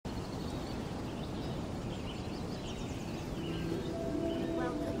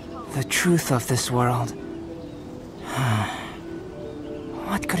The truth of this world.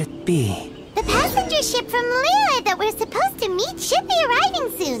 What could it be? The passenger ship from Liyue that we're supposed to meet should be arriving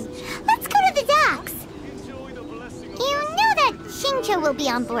soon. Let's go to the docks. You know that Xingqiu will be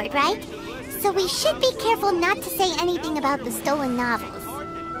on board, right? So we should be careful not to say anything about the stolen novels.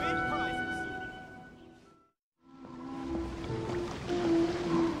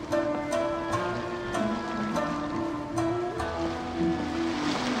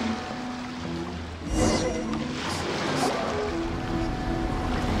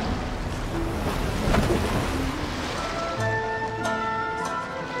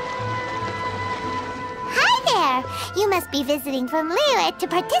 You must be visiting from Liyue to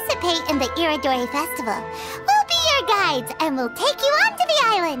participate in the Iridori Festival. We'll be your guides, and we'll take you onto the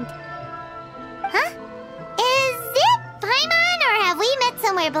island. Huh? Is it Paimon, or have we met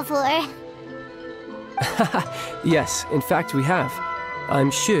somewhere before? Yes, in fact we have.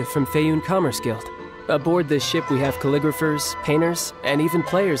 I'm Xu from Feiyun Commerce Guild. Aboard this ship we have calligraphers, painters, and even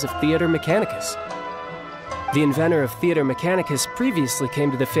players of Theater Mechanicus. The inventor of Theater Mechanicus previously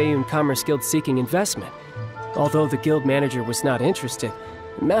came to the Feiyun Commerce Guild seeking investment. Although the guild manager was not interested,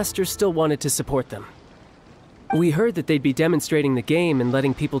 Master still wanted to support them. We heard that they'd be demonstrating the game and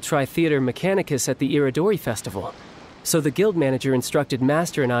letting people try Theater Mechanicus at the Iridori Festival. So the guild manager instructed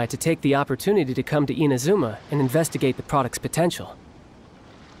Master and I to take the opportunity to come to Inazuma and investigate the product's potential.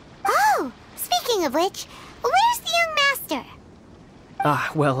 Oh, speaking of which, where's the young Master?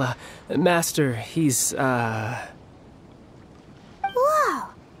 Master, he's, Whoa!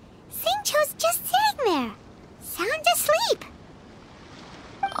 Xingqiu's just sitting there. Sound asleep.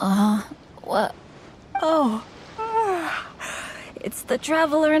 What? Oh. It's the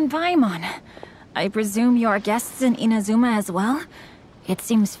Traveler and Paimon. I presume you are guests in Inazuma as well? It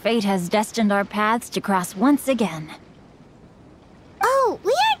seems fate has destined our paths to cross once again. Oh,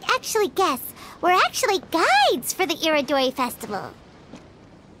 we aren't actually guests. We're actually guides for the Iridori Festival.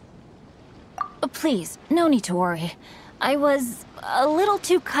 Please, no need to worry. I was a little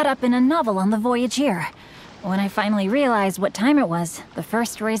too caught up in a novel on the voyage here. When I finally realized what time it was, the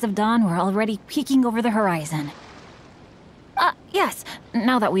first rays of dawn were already peeking over the horizon. Yes,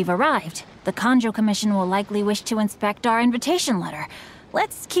 now that we've arrived, the Kanjo Commission will likely wish to inspect our invitation letter.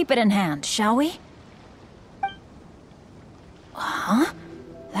 Let's keep it in hand, shall we? Huh?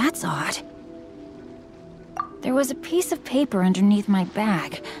 That's odd. There was a piece of paper underneath my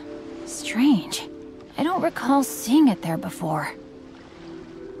bag. Strange. I don't recall seeing it there before.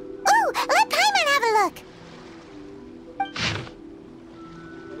 Ooh, let Paimon have a look!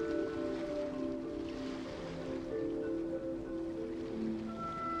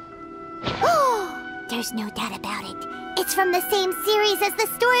 Oh, there's no doubt about it. It's from the same series as the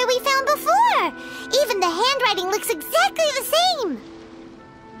story we found before! Even the handwriting looks exactly the same!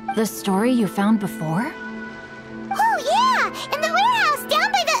 The story you found before? Oh, yeah! In the warehouse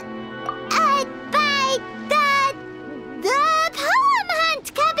down by the poem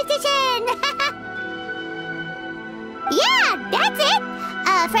hunt competition! Yeah, that's it!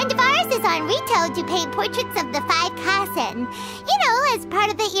 A friend of ours is on Rito to paint portraits of the 5 Kasen. You know, as part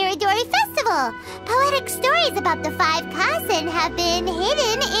of the Iridori Festival. Poetic stories about the 5 Kasen have been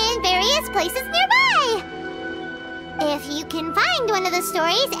hidden in various places nearby. If you can find one of the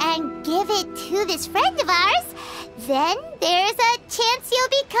stories and give it to this friend of ours, then there's a chance you'll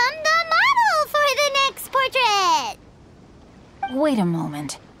become the model for the next portrait! Wait a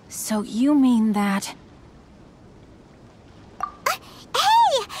moment. So you mean that...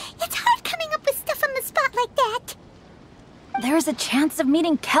 Hey! It's hard coming up with stuff on the spot like that! There's a chance of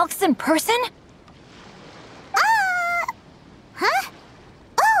meeting Calx in person? Huh?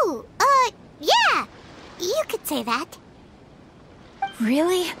 Oh, yeah! You could say that.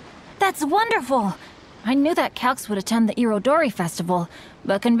 Really? That's wonderful! I knew that Calx would attend the Irodori Festival,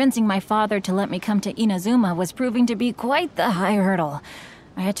 but convincing my father to let me come to Inazuma was proving to be quite the high hurdle.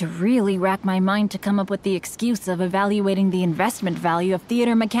 I had to really rack my mind to come up with the excuse of evaluating the investment value of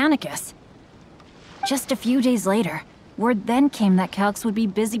Theater Mechanicus. Just a few days later, word then came that Calx would be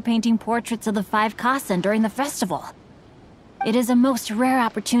busy painting portraits of the 5 Kasen during the festival. It is a most rare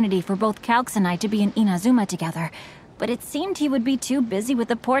opportunity for both Calx and I to be in Inazuma together, but it seemed he would be too busy with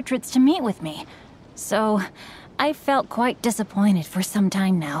the portraits to meet with me. So, I felt quite disappointed for some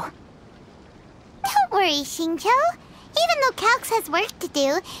time now. Don't worry, Xingqiu. Even though Calx has work to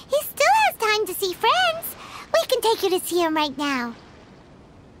do, he still has time to see friends. We can take you to see him right now.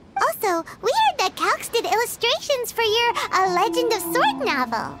 Also, we heard that Calx did illustrations for your A Legend of Sword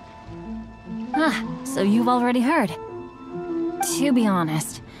novel. So you've already heard. To be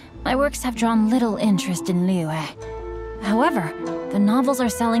honest, my works have drawn little interest in Liyue. However, the novels are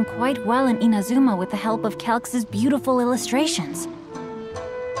selling quite well in Inazuma with the help of Calx's beautiful illustrations.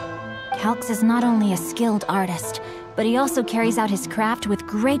 Calx is not only a skilled artist, but he also carries out his craft with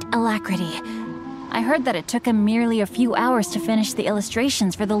great alacrity. I heard that it took him merely a few hours to finish the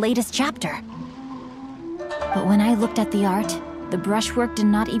illustrations for the latest chapter. But when I looked at the art, the brushwork did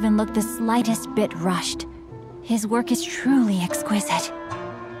not even look the slightest bit rushed. His work is truly exquisite.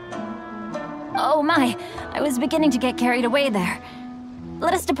 Oh my, I was beginning to get carried away there.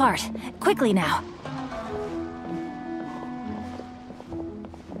 Let us depart, quickly now.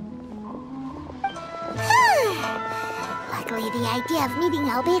 Luckily, the idea of meeting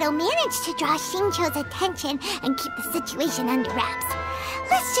Albedo managed to draw Xingqiu's attention and keep the situation under wraps.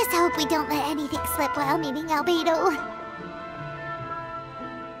 Let's just hope we don't let anything slip while meeting Albedo.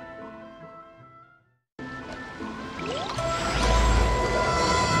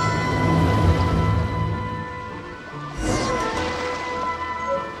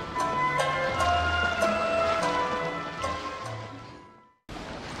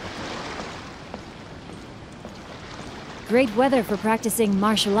 Great weather for practicing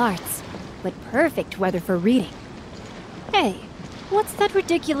martial arts, but perfect weather for reading. Hey, what's that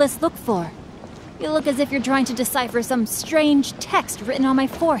ridiculous look for? You look as if you're trying to decipher some strange text written on my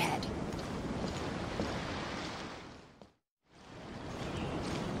forehead.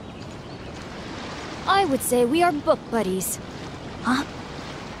 I would say we are book buddies. Huh?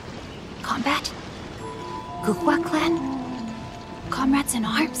 Combat? Guhua clan? Comrades in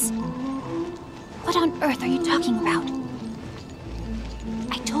arms? What on earth are you talking about?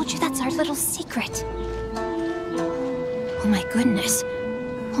 I told you that's our little secret. Oh my goodness.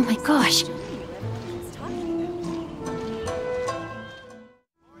 Oh my gosh.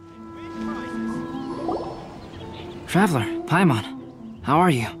 Traveler, Paimon, how are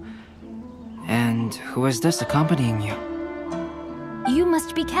you? And who is this accompanying you? You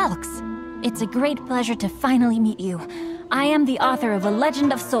must be Calx. It's a great pleasure to finally meet you. I am the author of A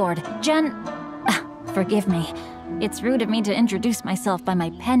Legend of Sword, Forgive me. It's rude of me to introduce myself by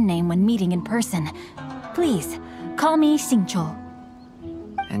my pen name when meeting in person. Please, call me Xingqiu.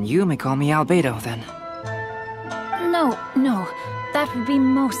 And you may call me Albedo, then. No, that would be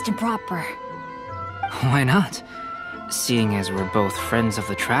most improper. Why not? Seeing as we're both friends of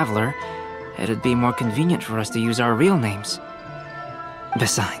the Traveler, it'd be more convenient for us to use our real names.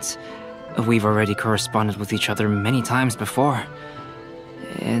 Besides, we've already corresponded with each other many times before.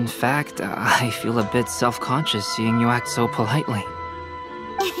 In fact, I feel a bit self-conscious seeing you act so politely.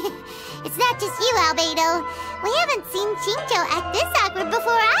 It's not just you, Albedo. We haven't seen Xingqiu act this awkward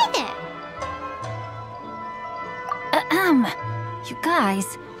before either. You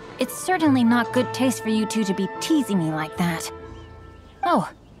guys, it's certainly not good taste for you two to be teasing me like that. Oh,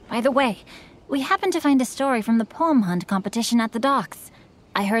 by the way, we happened to find a story from the poem hunt competition at the docks.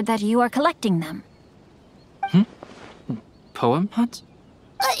 I heard that you are collecting them. Poem hunt?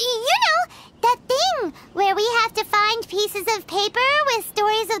 You know, that thing where we have to find pieces of paper with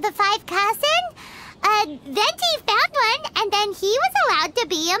stories of the 5 Kasen. Venti found one, and then he was allowed to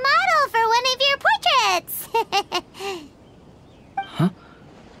be a model for one of your portraits. Huh?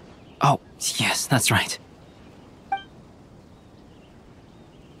 Oh, yes, that's right.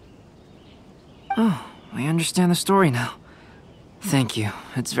 Oh, I understand the story now. Thank you,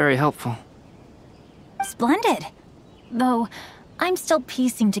 it's very helpful. Splendid. Though, I'm still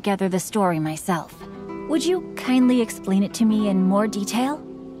piecing together the story myself. Would you kindly explain it to me in more detail?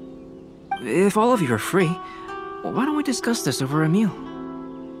 If all of you are free, why don't we discuss this over a meal?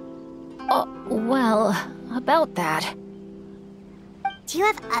 Well, about that. Do you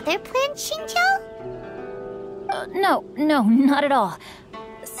have other plans, Xingqiu? No, not at all.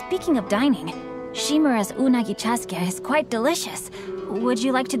 Speaking of dining, Shimura's unagi chasuke is quite delicious. Would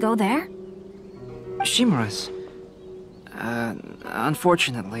you like to go there? Shimura's?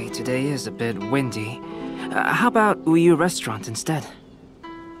 Unfortunately, today is a bit windy. How about Uyu Restaurant instead?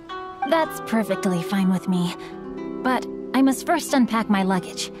 That's perfectly fine with me. But I must first unpack my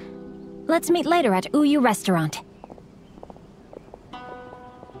luggage. Let's meet later at Uyu Restaurant.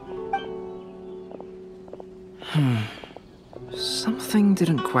 Something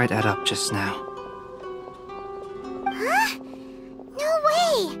didn't quite add up just now. Huh? No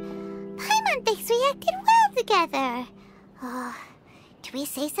way! Paimon thinks we acted well together. Did we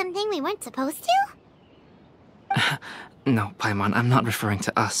say something we weren't supposed to? No, Paimon, I'm not referring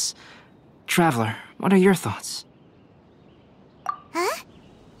to us. Traveler, what are your thoughts? Huh?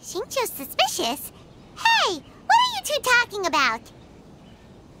 Xingqiu's suspicious? Hey, what are you two talking about?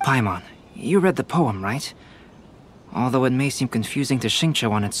 Paimon, you read the poem, right? Although it may seem confusing to Xingqiu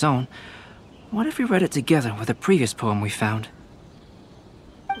on its own, What if we read it together with a previous poem we found?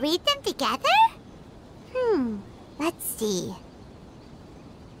 Read them together? Let's see.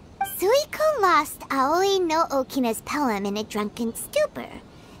 Suiko lost Aoi no Okina's poem in a drunken stupor.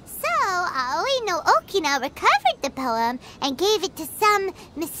 So, Aoi no Okina recovered the poem and gave it to some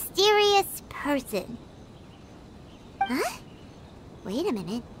mysterious person. Huh? Wait a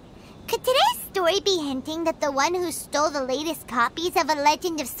minute. Could today's story be hinting that the one who stole the latest copies of A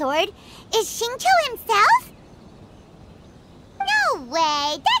Legend of Sword is Xingqiu himself? No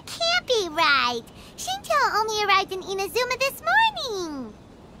way! That can't be right! Xingqiu only arrived in Inazuma this morning!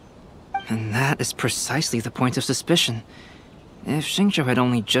 And that is precisely the point of suspicion. If Xingqiu had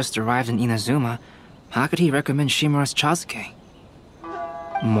only just arrived in Inazuma, how could he recommend Shimura's Chazuke?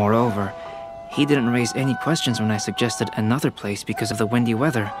 Moreover, he didn't raise any questions when I suggested another place because of the windy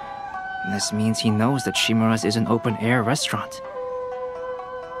weather. This means he knows that Shimura's is an open-air restaurant.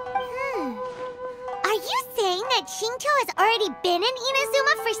 Are you saying that Xingqiu has already been in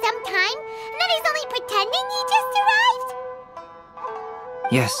Inazuma for some time, and that he's only pretending he just arrived?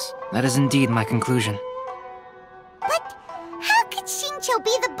 Yes, that is indeed my conclusion. But how could Xingqiu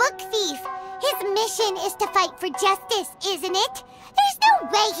be the book thief? His mission is to fight for justice, isn't it? There's no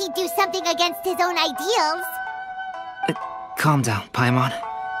way he'd do something against his own ideals. Calm down, Paimon.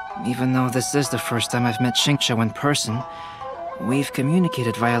 Even though this is the first time I've met Xingqiu in person, we've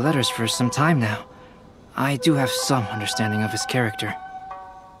communicated via letters for some time now. I do have some understanding of his character.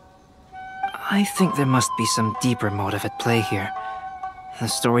 I think there must be some deeper motive at play here. The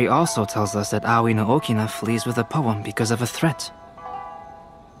story also tells us that Aoi no Okina flees with a poem because of a threat.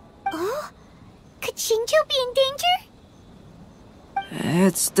 Oh? Could Xingqiu be in danger?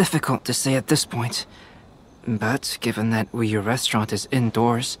 It's difficult to say at this point. But given that Uyu Restaurant is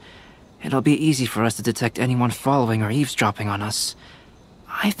indoors, it'll be easy for us to detect anyone following or eavesdropping on us.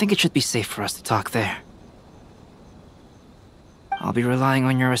 I think it should be safe for us to talk there. I'll be relying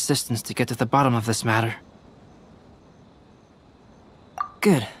on your assistance to get to the bottom of this matter.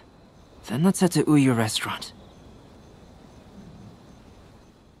 Good. Then let's head to Uyu Restaurant.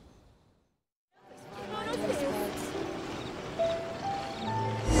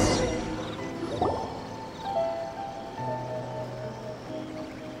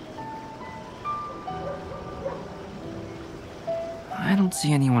 I don't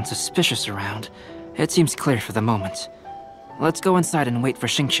see anyone suspicious around. It seems clear for the moment. Let's go inside and wait for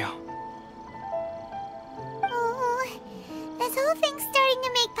Xingqiu. Oh, this whole thing's starting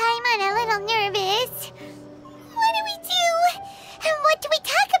to make Paimon a little nervous. What do we do? And what do we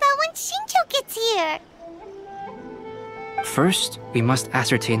talk about when Xingqiu gets here? First, we must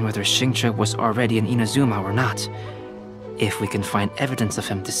ascertain whether Xingqiu was already in Inazuma or not. If we can find evidence of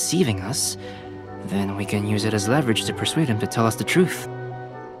him deceiving us, then we can use it as leverage to persuade him to tell us the truth.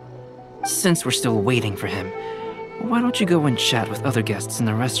 Since we're still waiting for him, why don't you go and chat with other guests in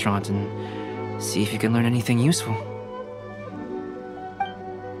the restaurant and see if you can learn anything useful?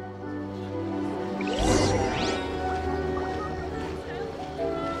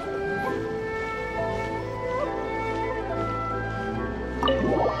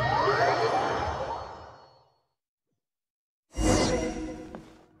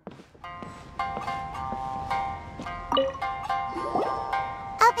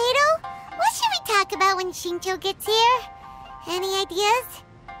 When Xingqiu gets here? Any ideas?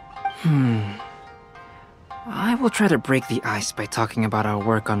 I will try to break the ice by talking about our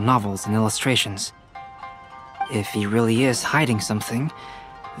work on novels and illustrations. If he really is hiding something,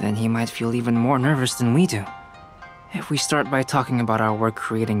 then he might feel even more nervous than we do. If we start by talking about our work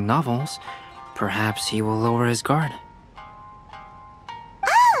creating novels, perhaps he will lower his guard.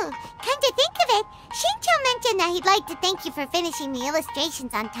 Oh, come to think of it, Xingqiu mentioned that he'd like to thank you for finishing the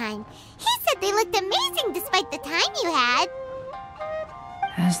illustrations on time. He said they looked amazing despite the time you had.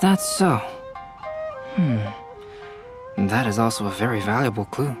 Is that so? That is also a very valuable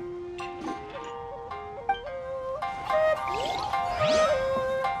clue.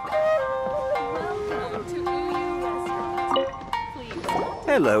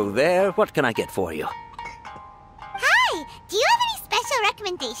 Hello there. What can I get for you? Hi! Do you have any special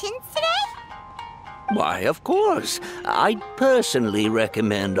recommendations today? Why, of course. I'd personally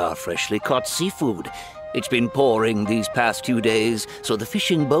recommend our freshly caught seafood. It's been pouring these past few days, so the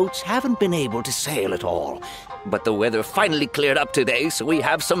fishing boats haven't been able to sail at all. But the weather finally cleared up today, so we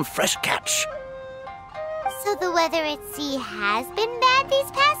have some fresh catch. So the weather at sea has been bad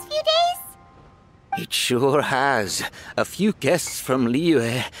these past few days? It sure has. A few guests from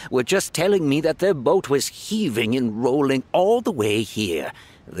Liyue were just telling me that their boat was heaving and rolling all the way here.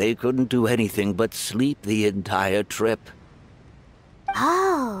 They couldn't do anything but sleep the entire trip.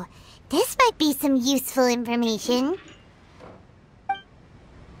 Oh, this might might be some useful information.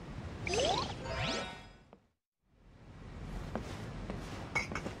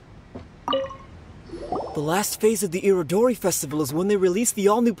 The last phase of the Irodori Festival is when they release the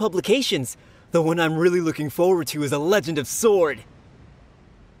all-new publications. The one I'm really looking forward to is A Legend of Sword.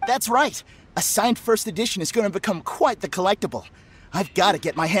 That's right. A signed first edition is going to become quite the collectible. I've got to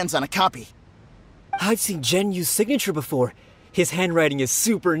get my hands on a copy. I've seen Genyu's signature before. His handwriting is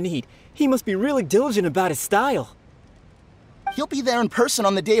super neat. He must be really diligent about his style. He'll be there in person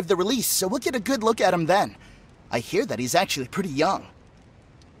on the day of the release, so we'll get a good look at him then. I hear that he's actually pretty young.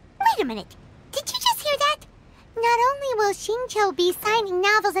 Wait a minute. Did you just hear that? Not only will Xingqiu be signing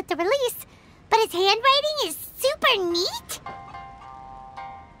novels at the release, but his handwriting is super neat?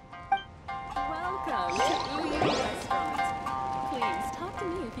 Welcome to Yunjin restaurant. Please talk to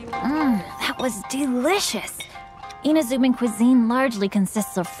me if you want. That was delicious. Inazuman cuisine largely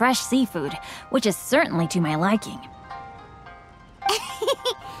consists of fresh seafood, which is certainly to my liking.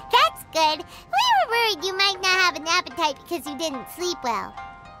 That's good. We were worried you might not have an appetite because you didn't sleep well.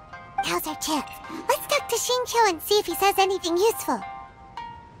 Now's our chance. Let's talk to Xingqiu and see if he says anything useful.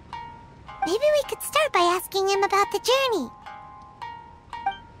 Maybe we could start by asking him about the journey.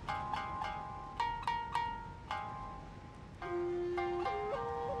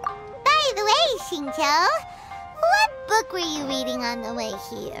 By the way, Xingqiu, what book were you reading on the way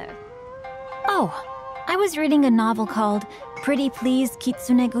here? Oh, I was reading a novel called Pretty Please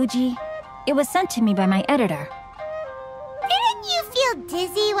Kitsune Guji. It was sent to me by my editor. Didn't you feel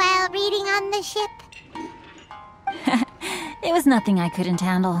dizzy while reading on the ship? It was nothing I couldn't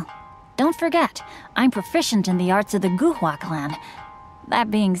handle. Don't forget, I'm proficient in the arts of the Guhua clan. That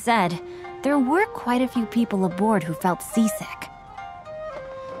being said, there were quite a few people aboard who felt seasick.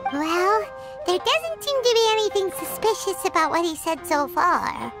 Well, there doesn't seem to be anything suspicious about what he said so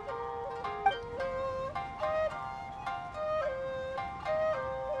far.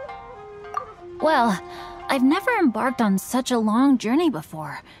 Well, I've never embarked on such a long journey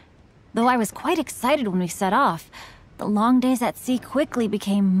before. Though I was quite excited when we set off, the long days at sea quickly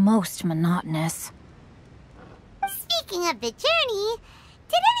became most monotonous. Speaking of the journey,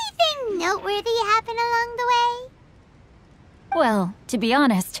 did anything noteworthy happen along the way? Well, to be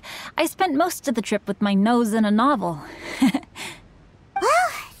honest, I spent most of the trip with my nose in a novel.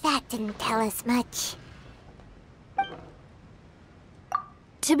 Well, that didn't tell us much.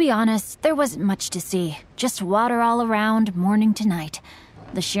 To be honest, there wasn't much to see. Just water all around, morning to night.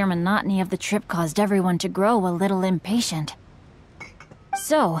 The sheer monotony of the trip caused everyone to grow a little impatient.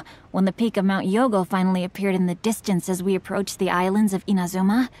 So, when the peak of Mount Yogo finally appeared in the distance as we approached the islands of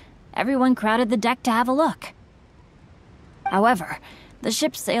Inazuma, everyone crowded the deck to have a look. However, the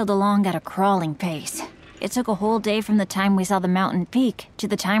ship sailed along at a crawling pace. It took a whole day from the time we saw the mountain peak to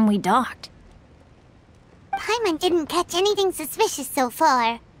the time we docked. Paimon didn't catch anything suspicious so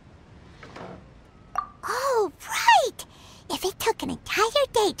far. Oh, right! If it took an entire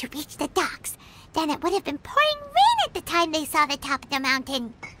day to reach the docks, then it would have been pouring rain at the time they saw the top of the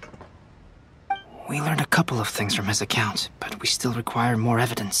mountain. We learned a couple of things from his account, but we still require more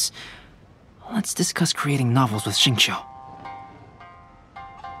evidence. Let's discuss creating novels with Xingqiu.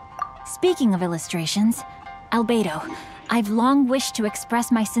 Speaking of illustrations, Albedo, I've long wished to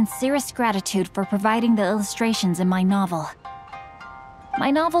express my sincerest gratitude for providing the illustrations in my novel.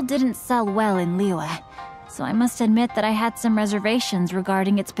 My novel didn't sell well in Liyue, so I must admit that I had some reservations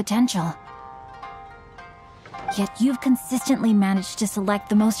regarding its potential. Yet you've consistently managed to select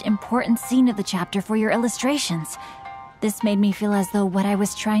the most important scene of the chapter for your illustrations. This made me feel as though what I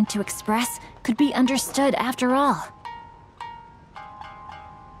was trying to express could be understood after all.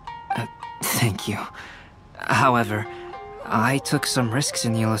 Thank you. However, I took some risks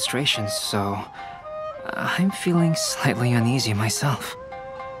in the illustrations, so I'm feeling slightly uneasy myself.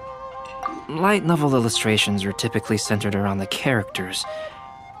 Light novel illustrations are typically centered around the characters,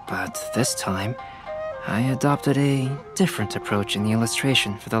 but this time, I adopted a different approach in the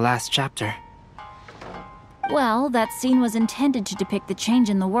illustration for the last chapter. Well, that scene was intended to depict the change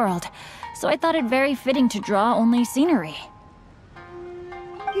in the world, so I thought it very fitting to draw only scenery.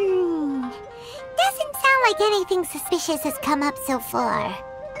 Doesn't sound like anything suspicious has come up so far.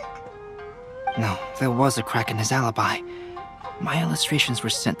 No, there was a crack in his alibi. My illustrations were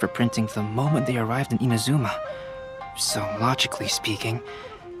sent for printing the moment they arrived in Inazuma. So, logically speaking,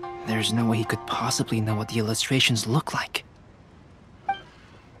 there's no way he could possibly know what the illustrations look like.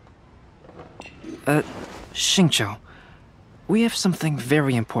 Xingqiu, we have something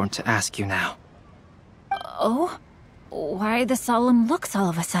very important to ask you now. Oh? Why the solemn looks all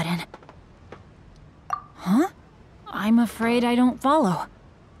of a sudden? Huh? I'm afraid I don't follow.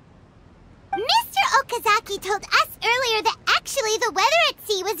 Mr. Okazaki told us earlier that actually the weather at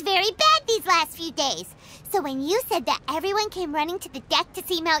sea was very bad these last few days. So when you said that everyone came running to the deck to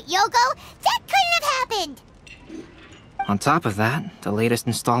see Mount Yogo, that couldn't have happened! On top of that, the latest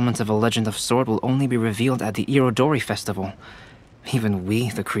installment of A Legend of Sword will only be revealed at the Irodori Festival. Even we,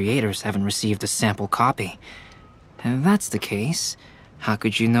 the creators, haven't received a sample copy. If that's the case, how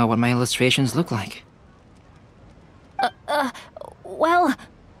could you know what my illustrations look like? Well...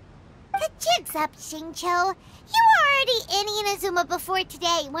 The jig's up, Xingqiu. You were already in Inazuma before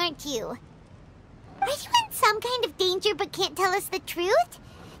today, weren't you? Are you in some kind of danger but can't tell us the truth?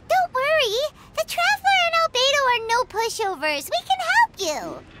 Don't worry. The Traveler and Albedo are no pushovers. We can help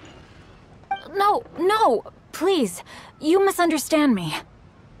you. No, please. You misunderstand me.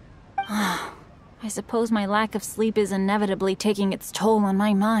 I suppose my lack of sleep is inevitably taking its toll on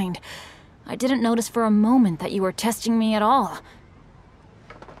my mind. I didn't notice for a moment that you were testing me at all.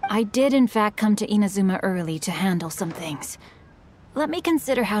 I did in fact come to Inazuma early to handle some things. Let me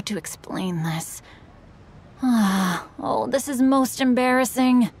consider how to explain this. Oh, this is most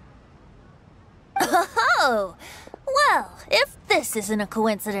embarrassing. Oh, well, if this isn't a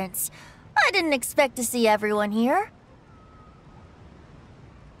coincidence, I didn't expect to see everyone here.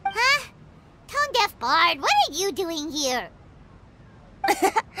 Huh? Tone-deaf Bard, what are you doing here?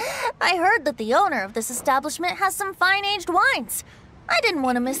 I heard that the owner of this establishment has some fine-aged wines. I didn't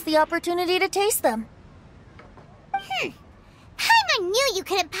want to miss the opportunity to taste them. Paimon knew you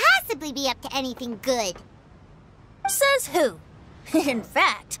couldn't possibly be up to anything good. Says who? In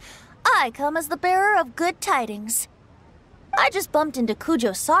fact, I come as the bearer of good tidings. I just bumped into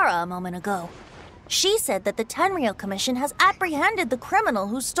Kujo Sara a moment ago. She said that the Tenryou Commission has apprehended the criminal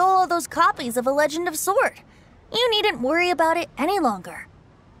who stole all those copies of A Legend of Sword. You needn't worry about it any longer.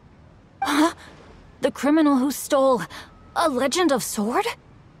 Huh? The criminal who stole A Legend of Sword?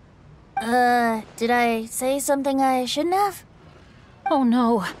 Did I say something I shouldn't have? Oh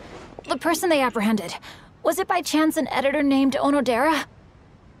no. The person they apprehended. Was it by chance an editor named Onodera?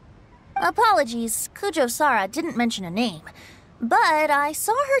 Apologies, Kujo Sara didn't mention a name, but I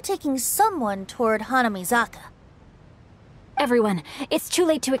saw her taking someone toward Hanamizaka. Everyone, it's too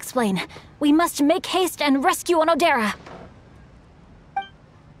late to explain. We must make haste and rescue Onodera.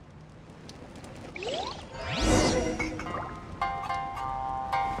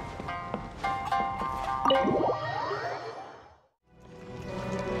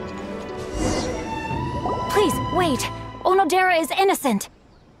 Please, wait. Onodera is innocent.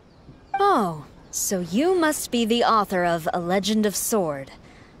 Oh, so you must be the author of A Legend of Sword.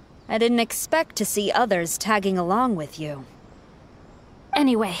 I didn't expect to see others tagging along with you.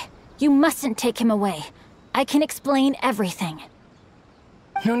 Anyway, you mustn't take him away. I can explain everything.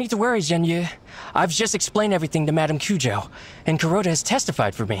 No need to worry, Zhenyu. I've just explained everything to Madame Kujo, and Kuroda has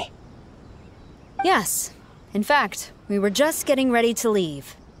testified for me. Yes. In fact, we were just getting ready to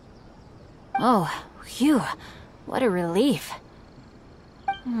leave. Oh, phew. What a relief.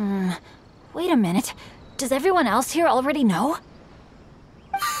 Wait a minute. Does everyone else here already know?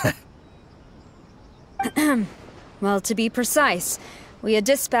 Well, to be precise, we had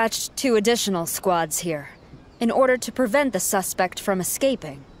dispatched 2 additional squads here, in order to prevent the suspect from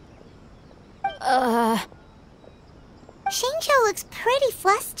escaping. Xingqiu looks pretty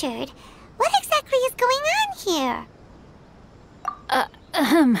flustered. What exactly is going on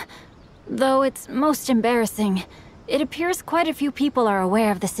here? Though it's most embarrassing, it appears quite a few people are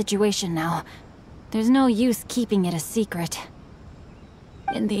aware of the situation now. There's no use keeping it a secret.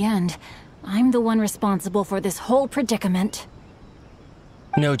 In the end, I'm the one responsible for this whole predicament.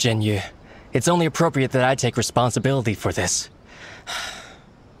 No, Zhenyu. It's only appropriate that I take responsibility for this.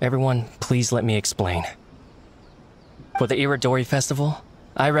 Everyone, please let me explain. For the Irodori Festival,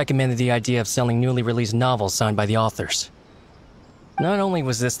 I recommended the idea of selling newly released novels signed by the authors. Not only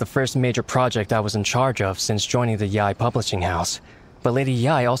was this the first major project I was in charge of since joining the Yae publishing house, but Lady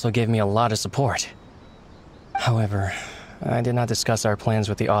Yae also gave me a lot of support. However, I did not discuss our plans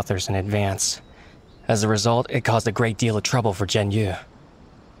with the authors in advance. As a result, it caused a great deal of trouble for Zhenyu.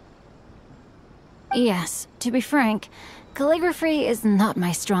 Yes, to be frank, calligraphy is not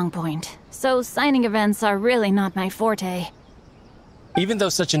my strong point, so signing events are really not my forte. Even though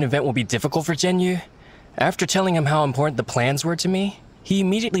such an event will be difficult for Zhenyu, after telling him how important the plans were to me, he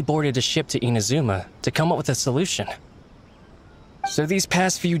immediately boarded a ship to Inazuma to come up with a solution. So these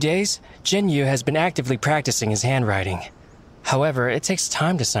past few days, Zhenyu has been actively practicing his handwriting. However, it takes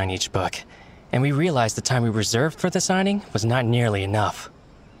time to sign each book, and we realized the time we reserved for the signing was not nearly enough.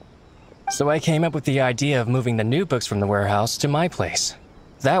 So I came up with the idea of moving the new books from the warehouse to my place.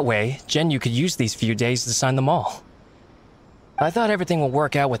 That way, Zhenyu could use these few days to sign them all. I thought everything would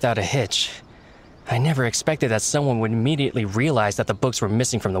work out without a hitch. I never expected that someone would immediately realize that the books were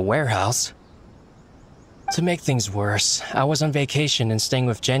missing from the warehouse. To make things worse, I was on vacation and staying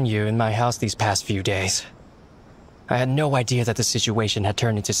with Zhenyu in my house these past few days. I had no idea that the situation had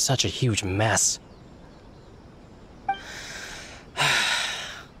turned into such a huge mess.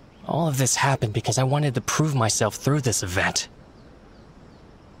 All of this happened because I wanted to prove myself through this event.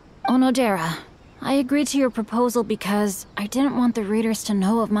 Onodera, I agreed to your proposal because I didn't want the readers to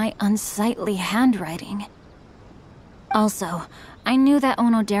know of my unsightly handwriting. Also, I knew that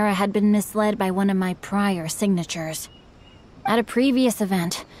Onodera had been misled by one of my prior signatures. At a previous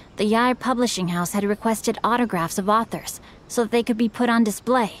event, the Yae Publishing House had requested autographs of authors so that they could be put on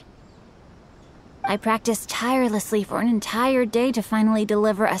display. I practiced tirelessly for an entire day to finally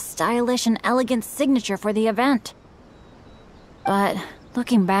deliver a stylish and elegant signature for the event. But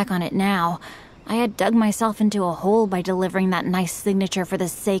looking back on it now, I had dug myself into a hole by delivering that nice signature for the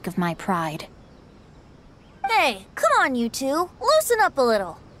sake of my pride. Hey, come on, you two. Loosen up a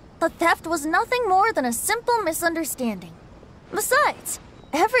little. The theft was nothing more than a simple misunderstanding. Besides,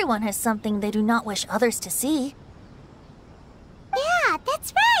 everyone has something they do not wish others to see. Yeah,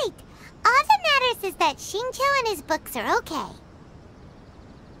 that's right. All that matters is that Xingqiu and his books are okay.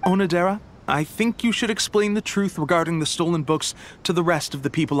 Onodera, I think you should explain the truth regarding the stolen books to the rest of the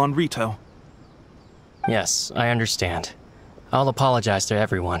people on Rito. Yes, I understand. I'll apologize to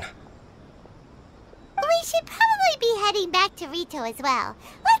everyone. We should probably be heading back to Rito as well.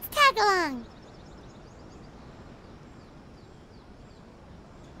 Let's tag along.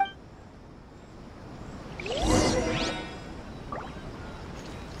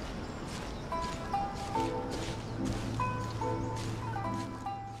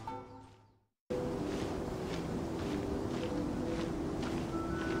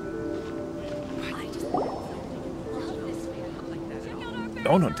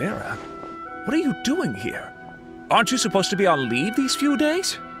 Onodera, what are you doing here? Aren't you supposed to be on leave these few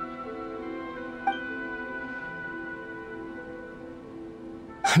days?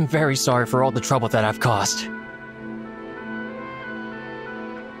 I'm very sorry for all the trouble that I've caused.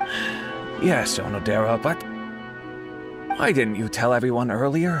 Yes, Onodera, but why didn't you tell everyone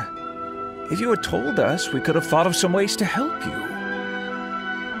earlier? If you had told us, we could have thought of some ways to help you.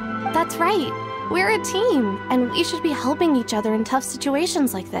 That's right. We're a team, and we should be helping each other in tough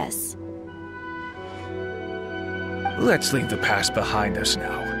situations like this. Let's leave the past behind us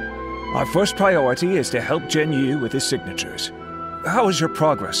now. Our first priority is to help Zhenyu with his signatures. How is your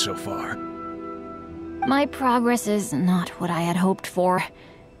progress so far? My progress is not what I had hoped for.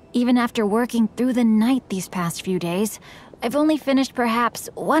 Even after working through the night these past few days, I've only finished perhaps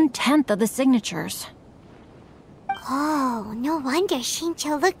 1/10 of the signatures. Oh, no wonder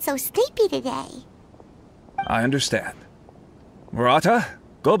Xingqiu looked so sleepy today. I understand. Murata,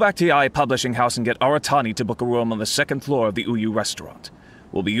 go back to Yae Publishing House and get Aratani to book a room on the second floor of the Uyu restaurant.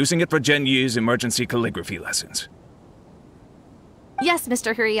 We'll be using it for Zhenyu's emergency calligraphy lessons. Yes,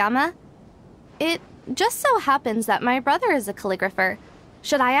 Mr. Hirayama. It just so happens that my brother is a calligrapher.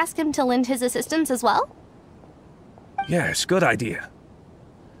 Should I ask him to lend his assistance as well? Yes, good idea.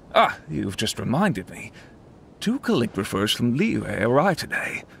 Ah, you've just reminded me. 2 calligraphers from Liyue arrived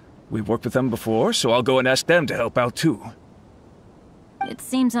today. We've worked with them before, so I'll go and ask them to help out too. It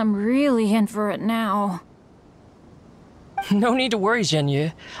seems I'm really in for it now. No need to worry,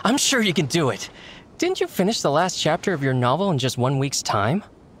 Zhenyu. I'm sure you can do it. Didn't you finish the last chapter of your novel in just 1 week's time?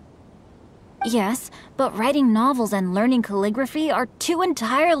 Yes, but writing novels and learning calligraphy are 2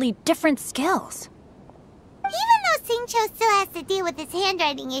 entirely different skills. Even though Xingqiu still has to deal with his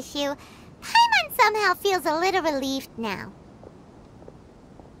handwriting issue, Paimon somehow feels a little relieved now.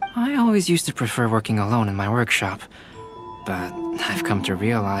 I always used to prefer working alone in my workshop, but I've come to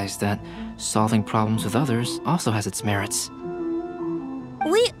realize that solving problems with others also has its merits.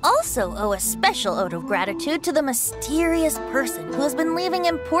 We also owe a special ode of gratitude to the mysterious person who has been leaving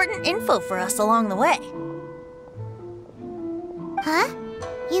important info for us along the way. Huh?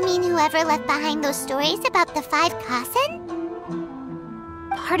 You mean whoever left behind those stories about the 5 Kasen?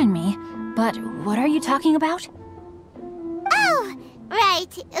 Pardon me, but what are you talking about? Oh, right.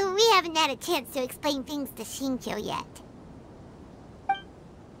 We haven't had a chance to explain things to Xingqiu yet.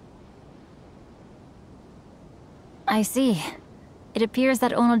 I see. It appears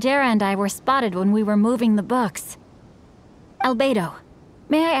that Onodera and I were spotted when we were moving the books. Albedo,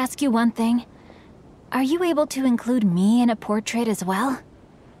 may I ask you one thing? Are you able to include me in a portrait as well?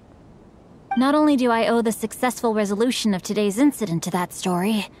 Not only do I owe the successful resolution of today's incident to that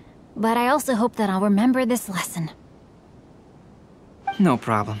story, but I also hope that I'll remember this lesson. No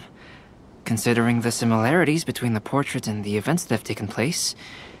problem. Considering the similarities between the portrait and the events that have taken place,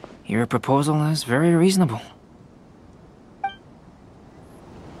 your proposal is very reasonable.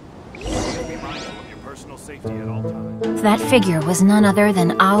 That figure was none other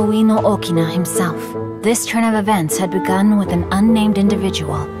than Aoi no Okina himself. This turn of events had begun with an unnamed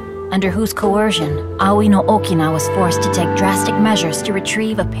individual, under whose coercion, Aoi no Okina was forced to take drastic measures to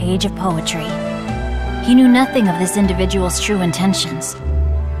retrieve a page of poetry. He knew nothing of this individual's true intentions.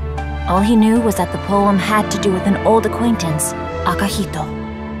 All he knew was that the poem had to do with an old acquaintance, Akahito.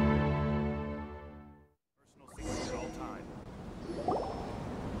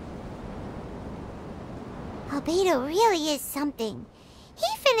 Albedo really is something.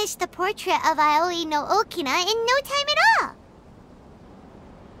 He finished the portrait of Aoi no Okina in no time at all.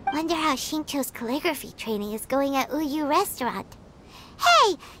 Wonder how Shincho's calligraphy training is going at Uyu Restaurant.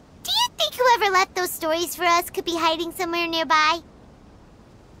 Hey, do you think whoever left those stories for us could be hiding somewhere nearby?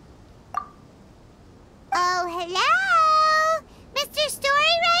 Oh, hello? Mr.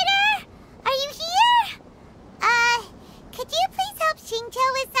 Storywriter? Are you here? Could you please help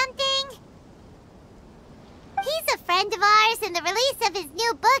Shincho with something? He's a friend of ours, and the release of his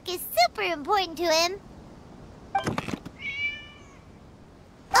new book is super important to him.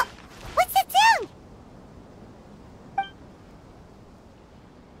 Oh, what's that sound?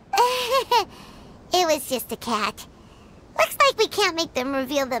 It was just a cat. Looks like we can't make them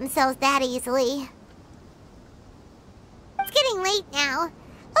reveal themselves that easily. It's getting late now.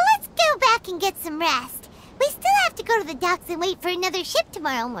 Well, let's go back and get some rest. We still have to go to the docks and wait for another ship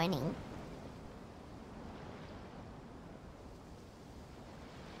tomorrow morning.